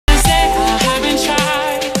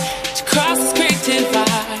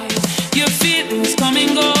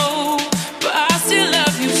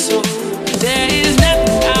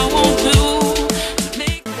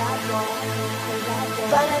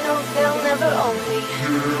only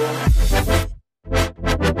you.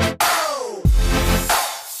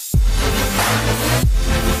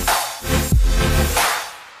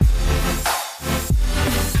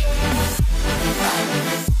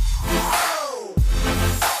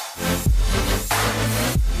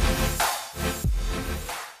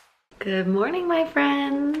 Good morning, my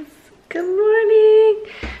friends. Good morning.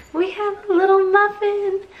 We have a little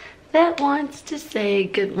muffin that wants to say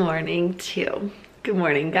good morning too. Good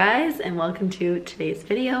morning, guys, and welcome to today's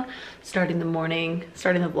video. Starting the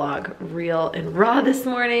vlog real and raw this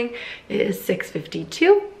morning. It is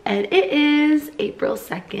 6:52 and it is April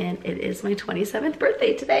 2nd. It is my 27th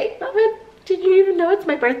birthday today. Muffin, did you even know it's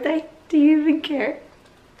my birthday? Do you even care?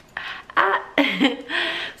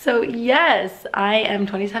 So yes, I am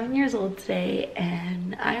 27 years old today,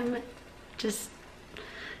 and I'm just,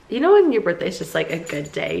 you know, when your birthday is just like a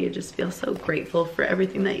good day, you just feel so grateful for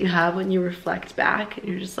everything that you have when you reflect back, and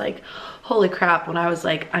you're just like, holy crap, when I was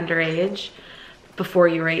like underage, before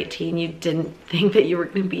you were 18, you didn't think that you were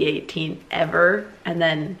gonna be 18 ever, and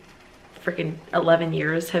then freaking 11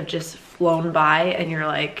 years have just flown by, and you're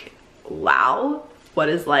like, wow, what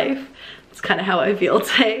is life? It's kind of how I feel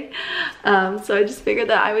today. So I just figured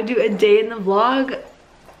that I would do a day in the vlog.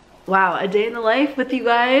 Wow, a day in the life with you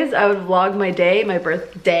guys. I would vlog my day, my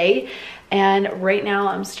birthday. And right now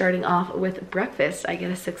I'm starting off with breakfast. I get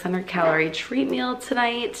a 600 calorie treat meal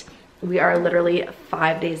tonight. We are literally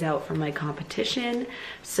 5 days out from my competition.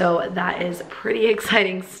 So that is pretty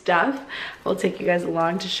exciting stuff. I'll take you guys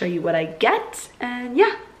along to show you what I get. And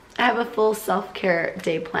yeah, I have a full self-care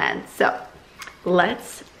day planned. So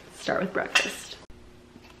let's start with breakfast.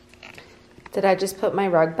 Did I just put my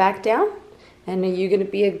rug back down? And are you gonna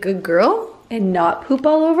be a good girl and not poop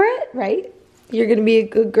all over it, right? You're gonna be a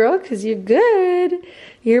good girl because you're good.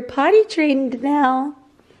 You're potty trained now.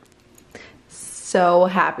 So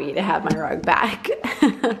happy to have my rug back.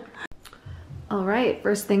 All right,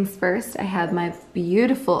 first things first, I have my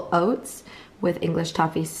beautiful oats with English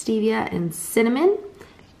toffee stevia and cinnamon.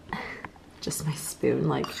 Just my spoon,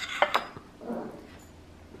 like.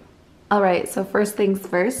 All right, so first things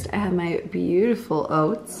first, I have my beautiful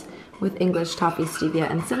oats with English toffee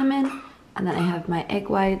stevia and cinnamon, and then I have my egg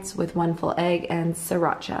whites with 1 full egg and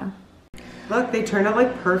sriracha. Look, they turned out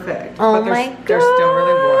like perfect. Oh but my gosh. They're still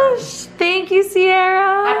really warm. Thank you,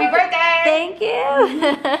 Sierra. Happy birthday. Thank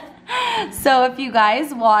you. So if you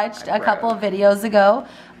guys watched a couple of videos ago,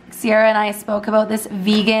 Sierra and I spoke about this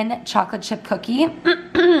vegan chocolate chip cookie.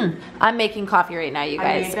 I'm making coffee right now, you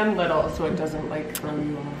guys. I made them little so it doesn't like throw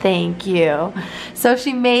you off. Thank you. So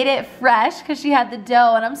she made it fresh because she had the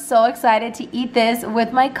dough, and I'm so excited to eat this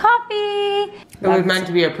with my coffee. It was meant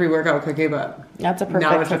to be a pre-workout cookie, but that's a perfect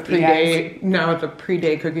now it's cookie, a pre-day. Now it's a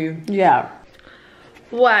pre-day cookie. Yeah.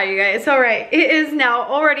 Wow, you guys, all right, it is now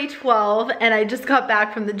already 12 and I just got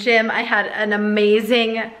back from the gym. I had an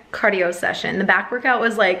amazing cardio session. The back workout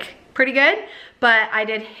was like pretty good, but I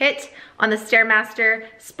did HIIT on the Stairmaster,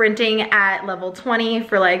 sprinting at level 20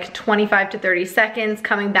 for like 25 to 30 seconds,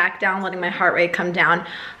 coming back down, letting my heart rate come down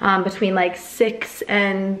between like 6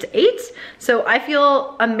 and 8. So I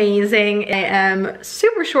feel amazing. I am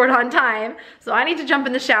super short on time, so I need to jump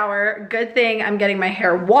in the shower. Good thing I'm getting my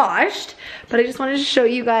hair washed, but I just wanted to show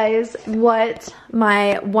you guys what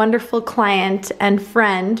my wonderful client and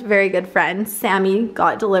friend, very good friend, Sammy,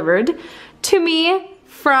 got delivered to me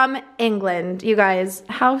from England. You guys,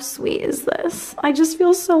 how sweet is this? I just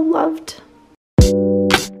feel so loved.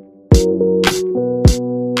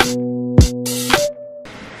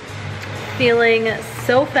 Feeling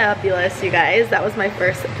so fabulous, you guys. That was my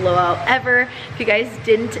first blowout ever. If you guys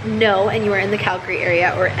didn't know and you are in the Calgary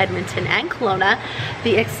area or Edmonton and Kelowna,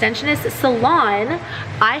 the Extensionist Salon,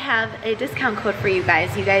 I have a discount code for you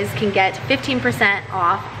guys. You guys can get 15%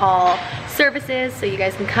 off all services, so you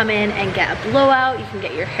guys can come in and get a blowout, you can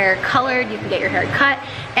get your hair colored, you can get your hair cut,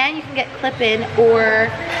 and you can get clip-in or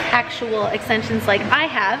actual extensions like I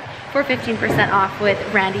have for 15% off with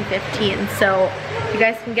Randi 15. So you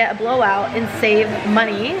guys can get a blowout and save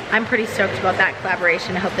money. I'm pretty stoked about that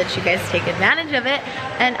collaboration. I hope that you guys take advantage of it,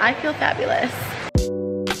 and I feel fabulous.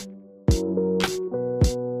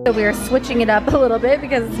 So we are switching it up a little bit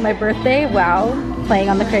because it's my birthday. Wow, playing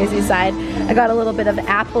on the crazy side. I got a little bit of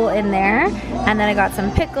apple in there, and then I got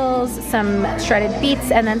some pickles, some shredded beets,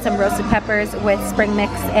 and then some roasted peppers with spring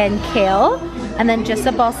mix and kale, and then just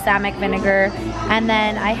a balsamic vinegar, and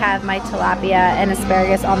then I have my tilapia and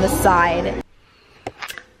asparagus on the side.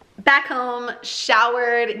 Back home,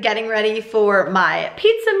 showered, getting ready for my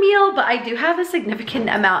pizza meal, but I do have a significant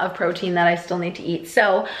amount of protein that I still need to eat.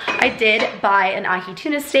 So I did buy an ahi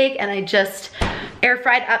tuna steak, and I just air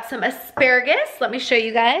fried up some asparagus. Let me show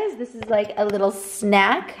you guys. This is like a little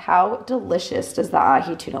snack. How delicious does the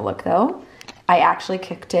ahi tuna look though? I actually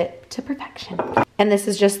cooked it to perfection. And this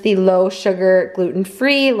is just the low sugar,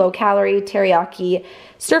 gluten-free, low calorie teriyaki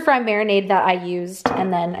stir fry marinade that I used.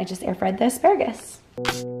 And then I just air fried the asparagus.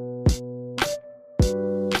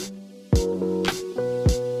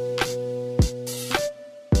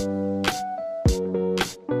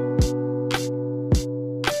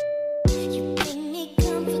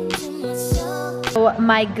 So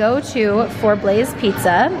my go-to for Blaze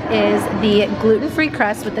Pizza is the gluten-free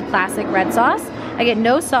crust with the classic red sauce. I get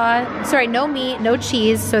no meat, no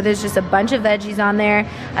cheese, so there's just a bunch of veggies on there.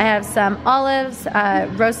 I have some olives,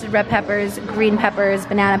 roasted red peppers, green peppers,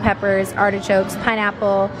 banana peppers, artichokes,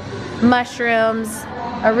 pineapple, mushrooms,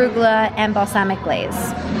 arugula, and balsamic glaze.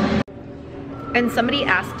 And somebody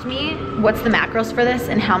asked me, what's the macros for this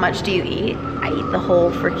and how much do you eat? I eat the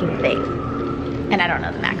whole freaking thing. And I don't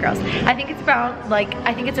know the macros. I think it's around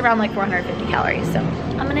like 450 calories, so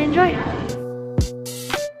I'm gonna enjoy it.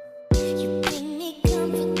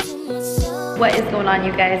 What is going on,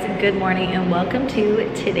 you guys? Good morning and welcome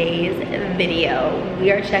to today's video.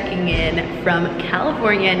 We are checking in from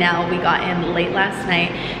California now. We got in late last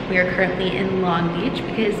night. We are currently in Long Beach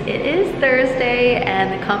because it is Thursday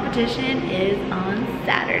and the competition is on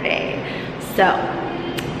Saturday. So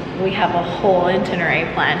we have a whole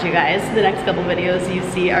itinerary planned, you guys. The next couple videos you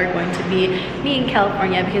see are going to be me in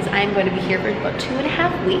California because I'm going to be here for about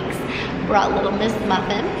 2.5 weeks. Brought little Miss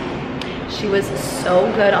Muffin. She was so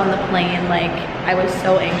good on the plane. Like, I was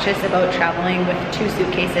so anxious about traveling with 2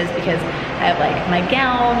 suitcases because I have like my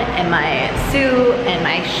gown and my suit and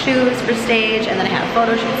my shoes for stage, and then I have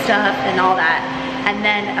photo shoot stuff and all that, and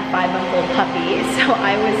then a 5-month-old puppy. So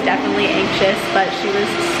I was definitely anxious, but she was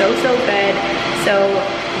so good. So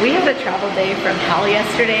we had a travel day from hell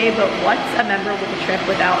yesterday, but what's a memorable trip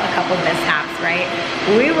without a couple mishaps, right?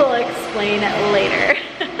 We will explain later.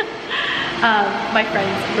 My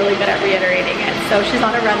friend's really good at reiterating it. So she's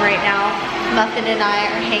on a run right now. Muffin and I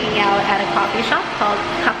are hanging out at a coffee shop called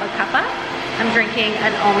Kappa Kappa. I'm drinking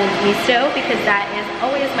an almond misto because that is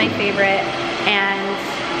always my favorite, and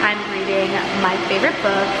I'm reading my favorite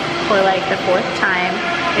book for like the 4th time.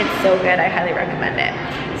 It's so good, I highly recommend it.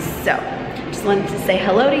 So, just wanted to say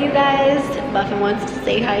hello to you guys. Muffin wants to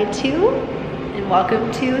say hi too, and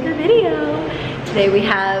welcome to the video. Today we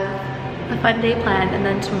have a fun day planned, and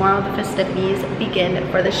then tomorrow the festivities begin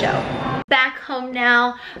for the show. Back home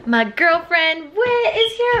now. My girlfriend Wit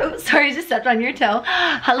is here. Oh, sorry, I just stepped on your toe.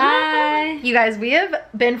 Hello. Hi. You guys, we have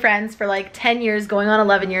been friends for like 10 years, going on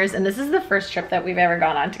 11 years, and this is the first trip that we've ever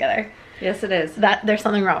gone on together. Yes, it is. There's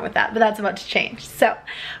something wrong with that, but that's about to change. So,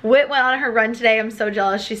 Wit went on her run today. I'm so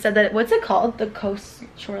jealous. She said that, what's it called? The coast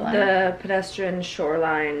shoreline? The pedestrian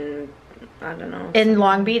shoreline, I don't know. In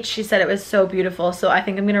Long Beach. She said it was so beautiful, so I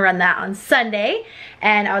think I'm gonna run that on Sunday.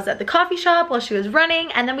 And I was at the coffee shop while she was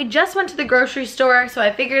running, and then we just went to the grocery store, so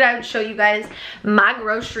I figured I would show you guys my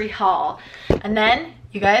grocery haul. And then,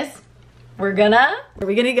 you guys, where are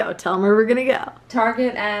we gonna go? Tell them where we're gonna go.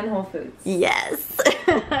 Target and Whole Foods. Yes.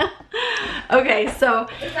 Okay, so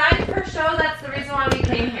Is that your first show? That's the reason why we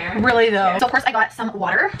came here. really though. So of course I got some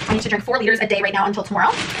water. I need to drink 4 liters a day right now until tomorrow.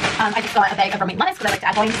 I just got a bag of romaine lettuce because I like to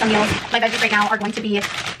add volume to some meals. My veggies right now are going to be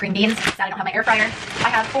green beans. Sad I don't have my air fryer. I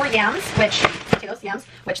have 4 yams, which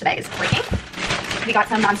the bag is breaking. We got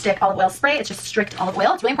some non-stick olive oil spray. It's just strict olive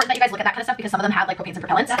oil. It's really important that you guys look at that kind of stuff because some of them have like propane and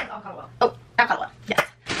propellants. That's avocado oil. Oh, avocado oil. Yes.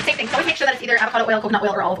 Same thing. So always make sure that it's either avocado oil, coconut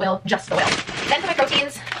oil, or olive oil, just the oil. Then for my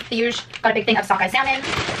proteins, the usual, got a big thing of sockeye salmon.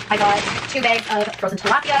 I got 2 bags of frozen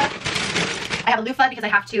tilapia. I have a loofah because I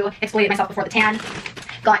have to exfoliate myself before the tan.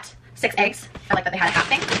 Got 6 eggs. I like that they had a half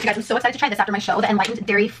thing. You guys, I'm so excited to try this after my show. The Enlightened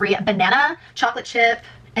dairy-free banana, chocolate chip,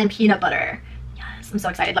 and peanut butter. Yes, I'm so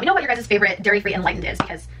excited. Let me know what your guys' favorite dairy-free Enlightened is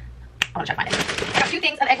because I want to try to find it. I got 2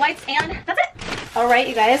 things of egg whites, and that's it. All right,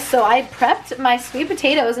 you guys, so I prepped my sweet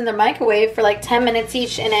potatoes in the microwave for like 10 minutes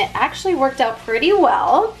each, and it actually worked out pretty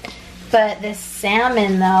well. But this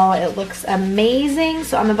salmon, though, it looks amazing.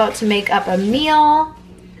 So I'm about to make up a meal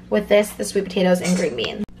with this, the sweet potatoes and green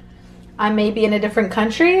beans. I may be in a different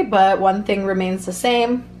country, but one thing remains the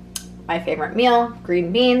same. My favorite meal,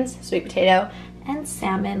 green beans, sweet potato, and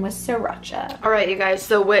salmon with sriracha. All right, you guys,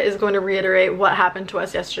 so Wit is going to reiterate what happened to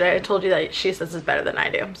us yesterday. I told you that she says it's better than I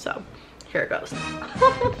do, so here it goes.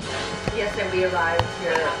 Yesterday we arrived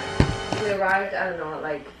here. We arrived, I don't know, at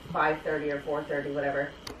like 5:30 or 4:30, whatever.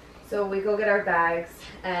 So we go get our bags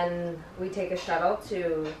and we take a shuttle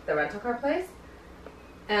to the rental car place.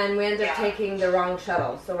 And we end up taking the wrong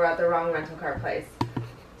shuttle, so we're at the wrong rental car place.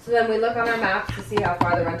 So then we look on our maps to see how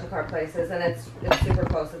far the rental car place is, and it's super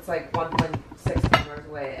close. It's like 1.6 hours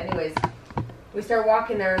away. Anyways, we start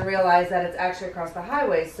walking there and realize that it's actually across the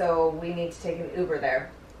highway, so we need to take an Uber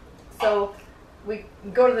there. So we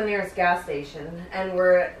go to the nearest gas station, and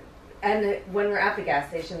when we're at the gas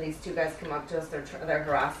station, these two guys come up to us. They're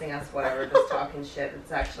harassing us, whatever, just talking shit.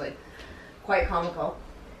 It's actually quite comical.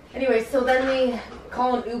 Anyway, so then we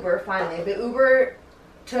call an Uber finally. The Uber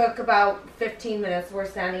took about 15 minutes. We're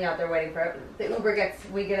standing out there waiting for it.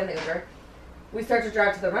 We get an Uber. We start to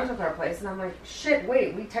drive to the rental car place, and I'm like, shit,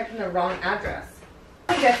 wait, we typed in the wrong address.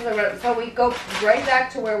 So we go right back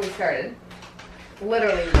to where we started.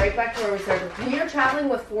 Literally, right back to where we started. We are traveling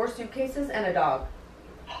with 4 suitcases and a dog.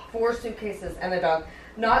 4 suitcases and a dog.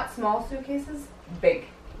 Not small suitcases, big,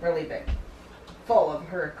 really big. Full of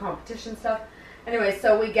her competition stuff. Anyway,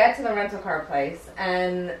 so we get to the rental car place,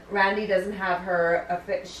 and Randi doesn't have her,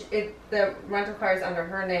 the rental car is under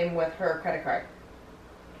her name with her credit card.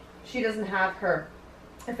 She doesn't have her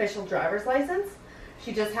official driver's license.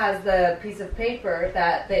 She just has the piece of paper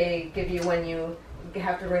that they give you when you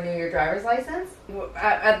have to renew your driver's license.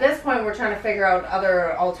 At this point, we're trying to figure out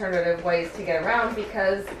other alternative ways to get around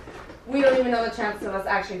because we don't even know the chances of us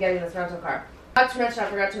actually getting this rental car. I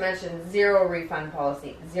forgot to mention, 0 refund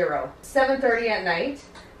policy, 0. 7:30 at night,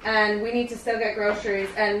 and we need to still get groceries,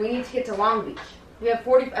 and we need to get to Long Beach. We have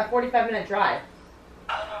a 45-minute drive.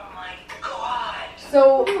 Oh my god.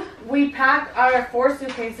 So we pack our 4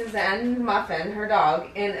 suitcases and Muffin, her dog,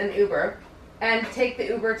 in an Uber, and take the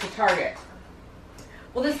Uber to Target.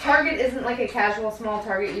 Well, this Target isn't like a casual small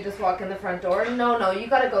Target. You just walk in the front door. No, you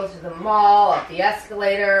gotta go to the mall, up the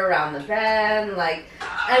escalator, around the bend, like.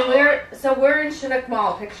 And we're in Chinook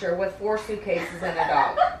Mall, picture, with 4 suitcases and a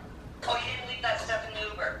dog. Oh, you didn't leave that stuff in the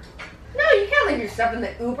Uber. No, you can't leave your stuff in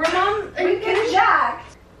the Uber, Mom. Are you kidding? Jack.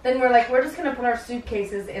 Then we're like, we're just gonna put our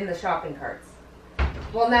suitcases in the shopping carts.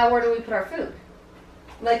 Well, now where do we put our food?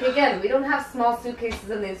 Like, again, we don't have small suitcases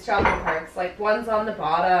in these shopping carts. Like, one's on the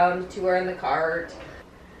bottom, 2 are in the cart.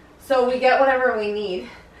 So we get whatever we need.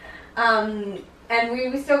 And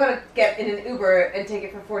we still gotta get in an Uber and take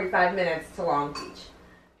it for 45 minutes to Long Beach.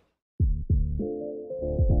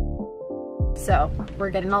 So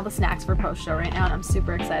we're getting all the snacks for post-show right now, and I'm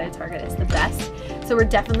super excited. Target is the best. So we're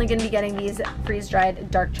definitely gonna be getting these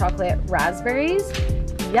freeze-dried dark chocolate raspberries.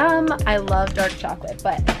 Yum, I love dark chocolate,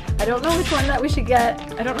 but I don't know which one that we should get.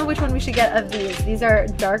 I don't know which one we should get of these. These are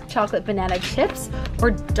dark chocolate banana chips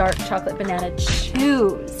or dark chocolate banana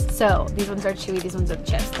chews. So these ones are chewy, these ones are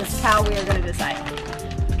chips. This is how we are gonna decide.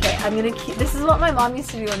 Okay, I'm gonna keep, this is what my mom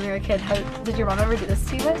used to do when we were a kid. How, did your mom ever do this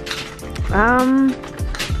to you?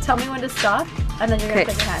 Tell me when to stop, and then you're gonna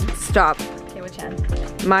put your hand. Stop. Okay, which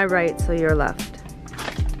hand? My right, so your left.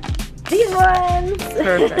 These ones!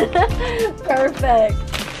 Perfect. Perfect.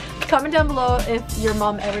 Comment down below if your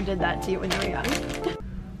mom ever did that to you when you were young.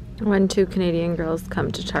 When 2 Canadian girls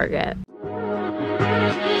come to Target.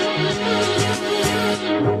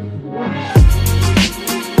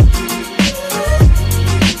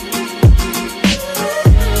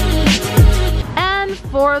 And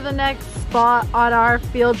for the next spot on our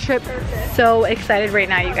field trip. So excited right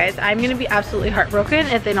now, you guys. I'm gonna be absolutely heartbroken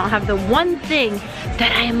if they don't have the one thing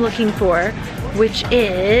that I am looking for, which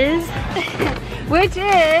is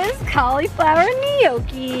cauliflower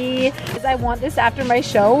gnocchi. I want this after my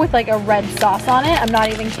show with like a red sauce on it. I'm not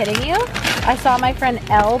even kidding you. I saw my friend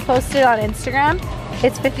Elle post it on Instagram.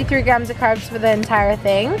 It's 53 grams of carbs for the entire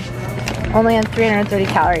thing. Only on 330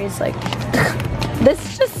 calories. Like, this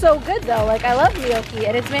is just so good though. Like, I love gnocchi,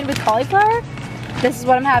 and it's made with cauliflower. This is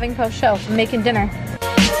what I'm having post-show. I'm making dinner.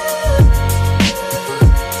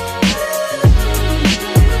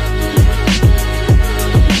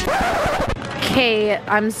 Okay,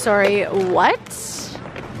 I'm sorry, what?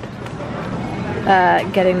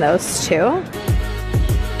 Getting those 2.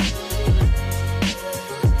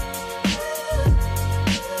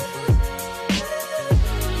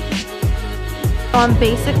 So I'm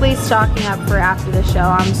basically stocking up for after the show.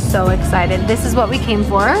 I'm so excited. This is what we came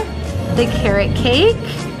for. The carrot cake.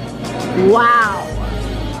 Wow.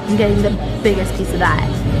 I'm getting the biggest piece of that.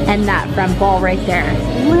 And that from ball right there.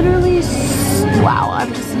 Literally, wow,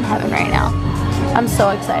 I'm just in heaven right now. I'm so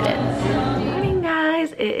excited. Good morning,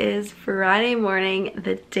 guys. It is Friday morning,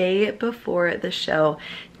 the day before the show.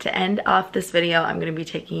 To end off this video, I'm gonna be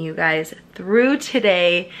taking you guys through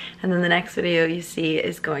today, and then the next video you see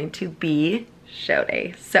is going to be show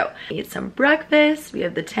day. So, eat some breakfast. We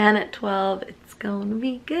have the tan at 12. It's gonna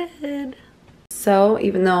be good. So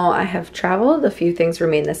even though I have traveled, a few things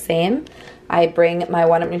remain the same. I bring my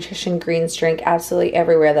 1UP Nutrition greens drink absolutely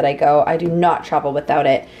everywhere that I go. I do not travel without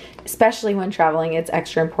it. Especially when traveling, it's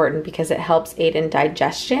extra important because it helps aid in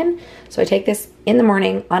digestion. So I take this in the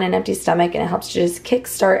morning on an empty stomach and it helps to just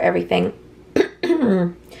kickstart everything.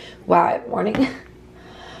 Wow, morning.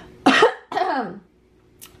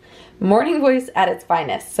 Morning voice at its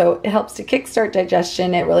finest. So it helps to kickstart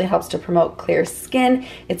digestion. It really helps to promote clear skin.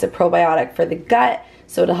 It's a probiotic for the gut,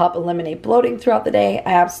 so it'll help eliminate bloating throughout the day.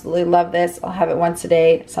 I absolutely love this. I'll have it once a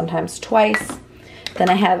day, sometimes twice. Then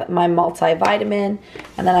I have my multivitamin,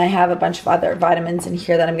 and then I have a bunch of other vitamins in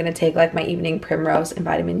here that I'm gonna take, like my evening primrose and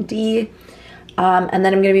vitamin D. And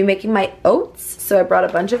then I'm gonna be making my oats. So I brought a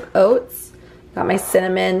bunch of oats, got my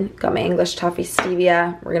cinnamon, got my English toffee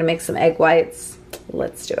stevia. We're gonna make some egg whites.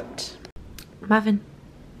 Let's do it. Muffin,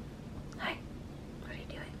 hi, what are you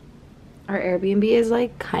doing? Our Airbnb is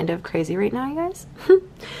like kind of crazy right now, you guys.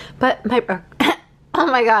 But my, oh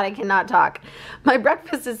my God, I cannot talk. My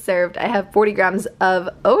breakfast is served. I have 40 grams of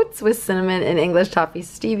oats with cinnamon and English toffee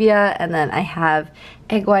stevia, and then I have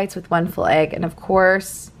egg whites with 1 full egg, and of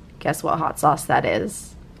course, guess what hot sauce that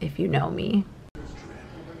is, if you know me.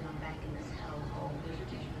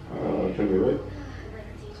 Can we wait?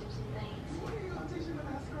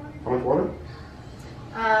 How much water?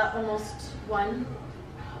 Almost 1.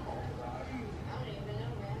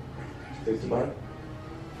 Taste the bite.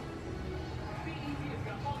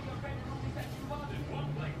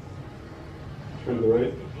 Turn to the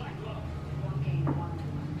right.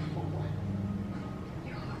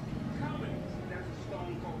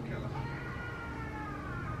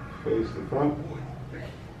 Face the front.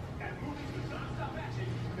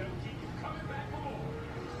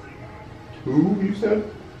 Two, you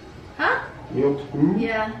said? Huh? Meal 2?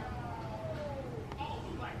 Yeah.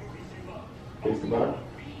 Face the back.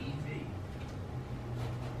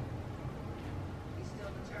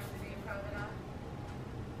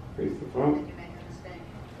 Face the front.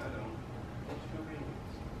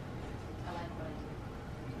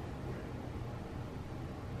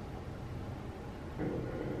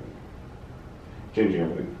 Changing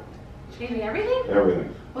everything. Changing everything?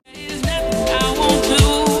 Everything. I won't do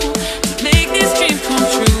to make this dream come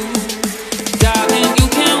true. Darling, you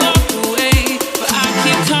can walk away, but I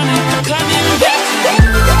keep coming back to you.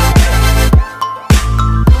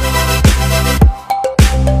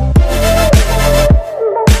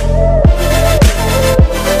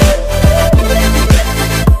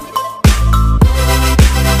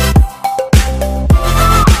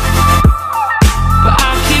 But I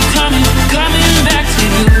keep coming back to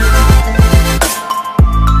you.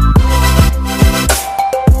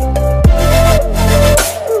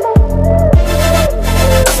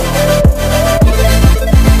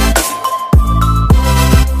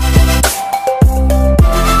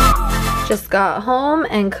 Just got home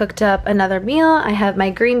and cooked up another meal. I have my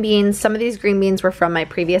green beans. Some of these green beans were from my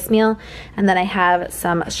previous meal. And then I have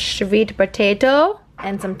some sweet potato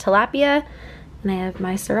and some tilapia. And I have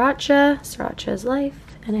my sriracha. Sriracha is life.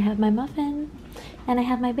 And I have my muffin. And I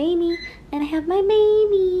have my baby. And I have my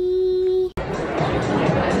baby.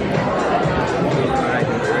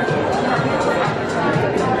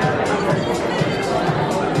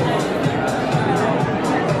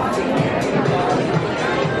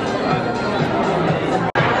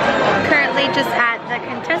 Just at the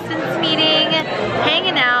contestants meeting,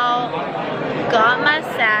 hanging out, got my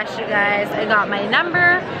sash, you guys. I got my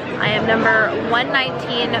number. I am number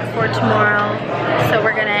 119 for tomorrow. So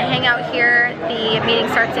we're gonna hang out here. The meeting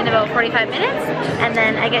starts in about 45 minutes and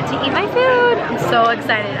then I get to eat my food. I'm so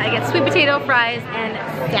excited. I get sweet potato fries and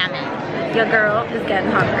salmon. Your girl is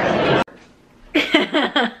getting hungry.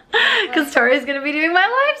 Because Tori's gonna be doing my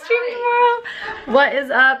live stream tomorrow. What is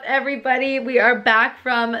up, everybody? We are back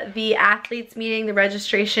from the athletes meeting, the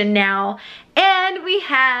registration now, and we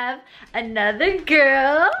have another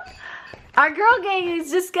girl. Our girl gang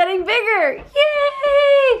is just getting bigger.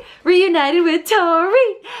 Yay! Reunited with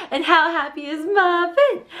Tori. And how happy is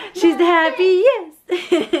Muffin? She's the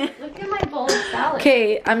happiest. Look at my bowl of salad.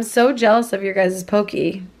 Okay, I'm so jealous of your guys'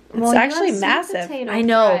 pokey. It's Well, you actually have sweet massive. potato I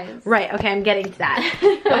know. fries. Right. Okay, I'm getting to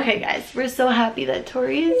that. Okay, guys, we're so happy that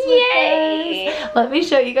Tori is Yay! with us. Let me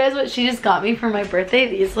show you guys what she just got me for my birthday.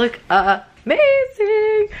 These look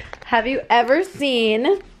amazing. Have you ever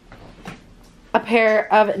seen a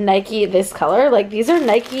pair of Nike this color? Like, these are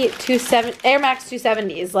Nike Air Max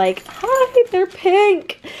 270s. Like, hi, they're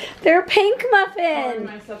pink. They're pink,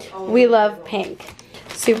 Muffin. We love pink.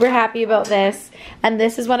 Super happy about this. And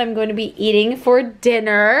this is what I'm going to be eating for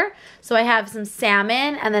dinner. So I have some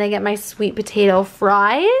salmon and then I get my sweet potato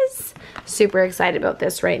fries. Super excited about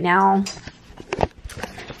this right now.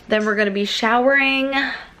 then we're gonna be showering,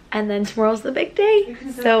 and then tomorrow's the big day.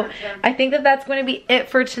 So I think that that's going to be it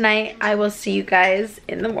for tonight. I will see you guys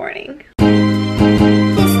in the morning.